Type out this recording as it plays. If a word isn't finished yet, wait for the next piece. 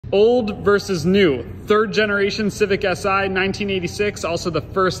Old versus new. Third generation Civic SI, 1986, also the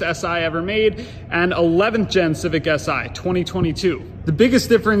first SI ever made, and 11th gen Civic SI, 2022. The biggest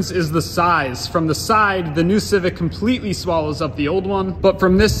difference is the size. From the side, the new Civic completely swallows up the old one, but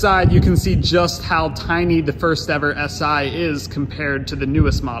from this side, you can see just how tiny the first ever SI is compared to the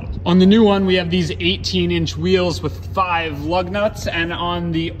newest model. On the new one, we have these 18-inch wheels with 5 lug nuts, and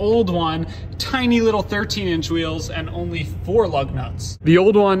on the old one, tiny little 13-inch wheels and only 4 lug nuts. The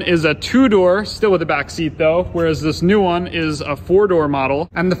old one is a 2-door, still with a back seat though, whereas this new one is a 4-door model.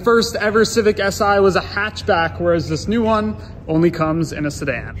 And the first ever Civic SI was a hatchback, whereas this new one only comes in a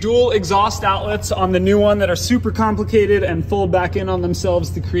sedan. Dual exhaust outlets on the new one that are super complicated and fold back in on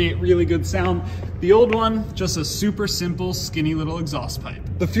themselves to create really good sound. The old one, just a super simple, skinny little exhaust pipe.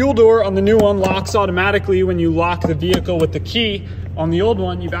 The fuel door on the new one locks automatically when you lock the vehicle with the key. On the old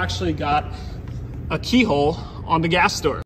one, you've actually got a keyhole on the gas door.